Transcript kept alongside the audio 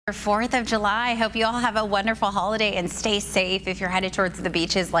4th of July. I hope you all have a wonderful holiday and stay safe. If you're headed towards the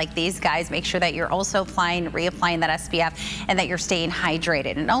beaches like these guys, make sure that you're also reapplying that SPF and that you're staying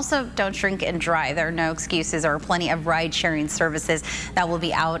hydrated. And also don't drink and drive. There are no excuses. There are plenty of ride sharing services that will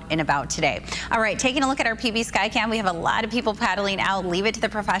be out and about today. All right, taking a look at our PB Skycam, we have a lot of people paddling out. Leave it to the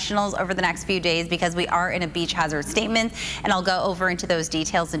professionals over the next few days because we are in a beach hazard statement, and I'll go over into those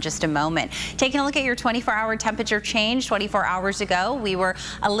details in just a moment. Taking a look at your 24-hour temperature change. 24 hours ago, we were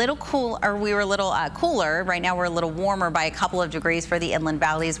a little cool, or we were a little cooler. Right now we're a little warmer by a couple of degrees for the inland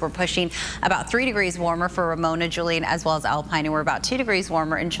valleys. We're pushing about 3 degrees warmer for Ramona, Julian, as well as Alpine, and we're about 2 degrees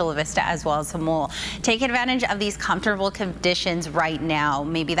warmer in Chula Vista as well as Hamul. Take advantage of these comfortable conditions right now.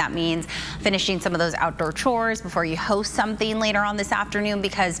 Maybe that means finishing some of those outdoor chores before you host something later on this afternoon,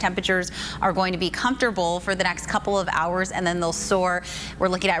 because temperatures are going to be comfortable for the next couple of hours and then they'll soar. We're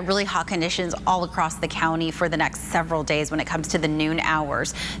looking at really hot conditions all across the county for the next several days when it comes to the noon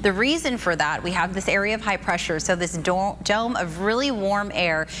hours. The reason for that, we have this area of high pressure, so this dome of really warm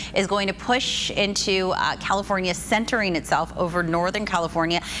air is going to push into California, centering itself over Northern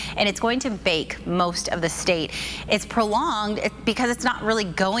California, and it's going to bake most of the state. It's prolonged because it's not really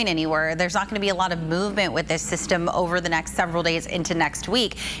going anywhere. There's not going to be a lot of movement with this system over the next several days into next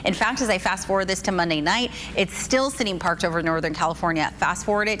week. In fact, as I fast forward this to Monday night, it's still sitting parked over Northern California. Fast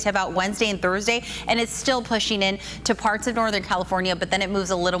forward it to about Wednesday and Thursday, and it's still pushing in to parts of Northern California, but then it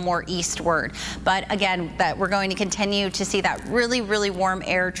moves a little more eastward. But again, that we're going to continue to see that really warm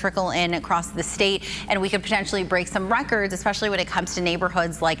air trickle in across the state, and we could potentially break some records, especially when it comes to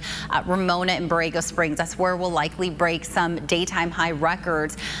neighborhoods like Ramona and Borrego Springs. That's where we'll likely break some daytime high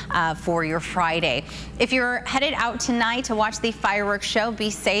records for your Friday. If you're headed out tonight to watch the fireworks show, be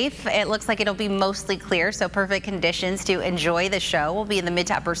safe. It looks like it'll be mostly clear, so perfect conditions to enjoy the show. We'll be in the mid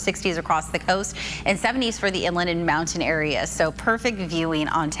to upper 60s across the coast and 70s for the inland and mountain areas, so perfect viewing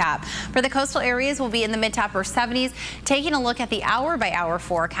on tap. For the coastal areas, we'll be in the mid to upper 70s. Taking a look at the hour-by-hour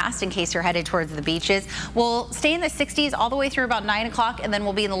forecast in case you're headed towards the beaches, we'll stay in the 60s all the way through about 9 o'clock, and then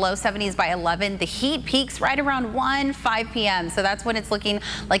we'll be in the low 70s by 11. The heat peaks right around 5 p.m., so that's when it's looking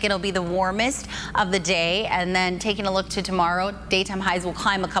like it'll be the warmest of the day. And then taking a look to tomorrow, daytime highs will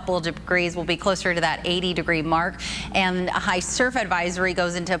climb a couple of degrees. We'll be closer to that 80-degree mark, and a high surf advisory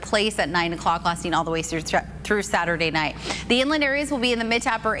goes into place at 9 o'clock, lasting all the way through Saturday night. The inland areas will be in the mid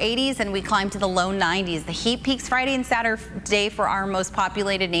to upper 80s, and we climb to the low 90s. The heat peaks Friday and Saturday for our most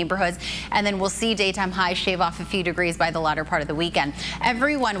populated neighborhoods, and then we'll see daytime highs shave off a few degrees by the latter part of the weekend.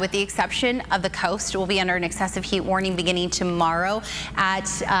 Everyone, with the exception of the coast, will be under an excessive heat warning beginning tomorrow at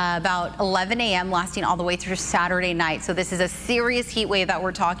about 11 a.m., lasting all the way through Saturday night. So this is a serious heat wave that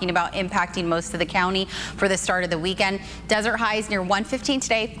we're talking about, impacting most of the county for the start of the weekend. Desert highs near 115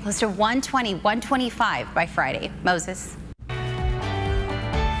 today, close to 120, 125 by Friday. Moses.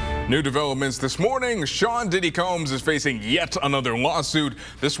 New developments this morning. Sean Diddy Combs is facing yet another lawsuit.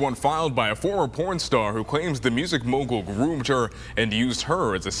 This one filed by a former porn star who claims the music mogul groomed her and used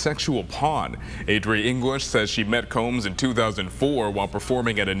her as a sexual pawn. Adri English says she met Combs in 2004 while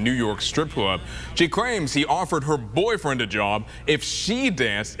performing at a New York strip club. She claims he offered her boyfriend a job if she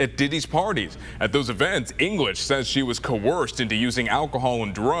danced at Diddy's parties. At those events, English says she was coerced into using alcohol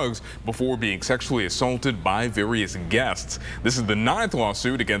and drugs before being sexually assaulted by various guests. This is the 9th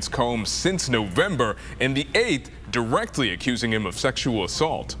lawsuit against Combs since November, and the 8th directly accusing him of sexual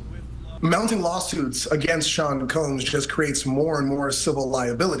assault. Mounting lawsuits against Sean Combs just creates more and more civil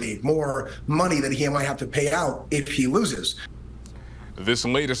liability, more money that he might have to pay out if he loses. This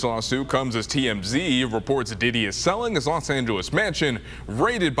latest lawsuit comes as TMZ reports Diddy is selling his Los Angeles mansion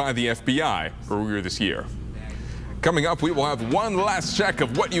raided by the FBI earlier this year. Coming up, we will have one last check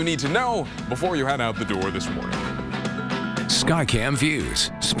of what you need to know before you head out the door this morning. Skycam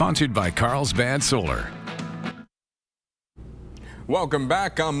Views, sponsored by Carlsbad Solar. Welcome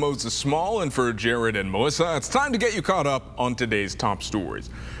back. I'm Moses Small, and for Jared and Melissa, it's time to get you caught up on today's top stories.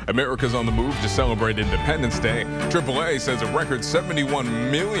 America's on the move to celebrate Independence Day. AAA says a record 71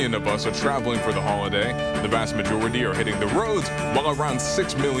 million of us are traveling for the holiday. The vast majority are hitting the roads, while around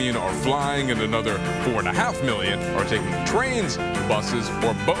 6 million are flying and another 4.5 million are taking trains, buses,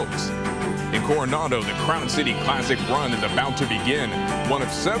 or boats. In Coronado, the Crown City Classic Run is about to begin. One of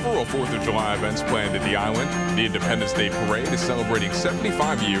several 4th of July events planned at the island. The Independence Day Parade is celebrating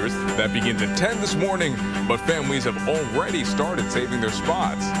 75 years. That begins at 10 this morning, but families have already started saving their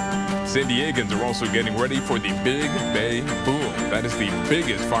spots. San Diegans are also getting ready for the Big Bay Boom. That is the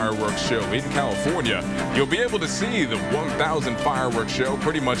biggest fireworks show in California. You'll be able to see the 1,000 fireworks show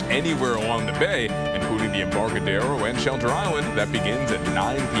pretty much anywhere along the bay, including the Embarcadero and Shelter Island. That begins at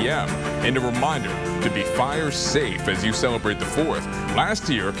 9 p.m. And a reminder to be fire safe as you celebrate the 4th. Last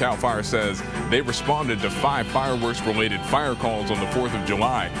year, CAL FIRE says they responded to 5 fireworks-related fire calls on the 4th of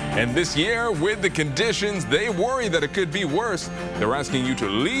July. And this year, with the conditions, they worry that it could be worse. They're asking you to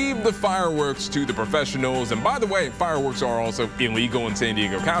leave the fireworks to the professionals. And by the way, fireworks are also illegal in San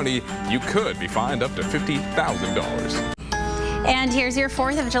Diego County. You could be fined up to $50,000. And here's your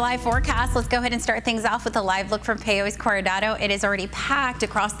 4th of July forecast. Let's go ahead and start things off with a live look from Peyo's Coronado. It is already packed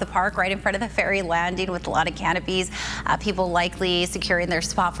across the park right in front of the ferry landing with a lot of canopies. People likely securing their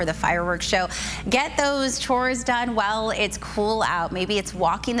spot for the fireworks show. Get those chores done while it's cool out. Maybe it's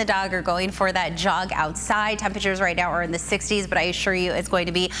walking the dog or going for that jog outside. Temperatures right now are in the 60s, but I assure you it's going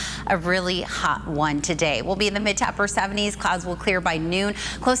to be a really hot one today. We'll be in the mid to upper 70s. Clouds will clear by noon.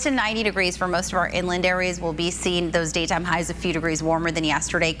 Close to 90 degrees for most of our inland areas. We'll be seeing those daytime highs a few degrees warmer than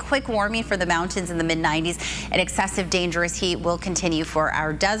yesterday. Quick warming for the mountains in the mid-90s, and excessive dangerous heat will continue for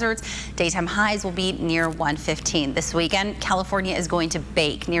our deserts. Daytime highs will be near 115. This weekend, California is going to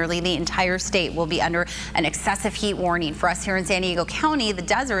bake. Nearly the entire state will be under an excessive heat warning. For us here in San Diego County, the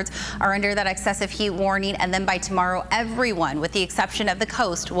deserts are under that excessive heat warning, and then by tomorrow, everyone, with the exception of the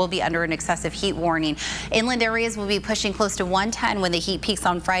coast, will be under an excessive heat warning. Inland areas will be pushing close to 110 when the heat peaks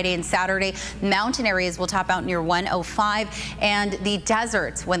on Friday and Saturday. Mountain areas will top out near 105, and the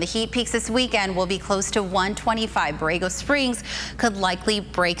deserts, when the heat peaks this weekend, will be close to 125. Borrego Springs could likely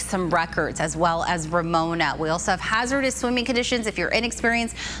break some records, as well as Ramona. We also have hazardous swimming conditions. If you're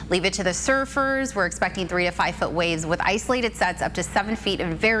inexperienced, leave it to the surfers. We're expecting 3 to 5 foot waves with isolated sets up to 7 feet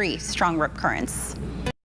and very strong rip currents.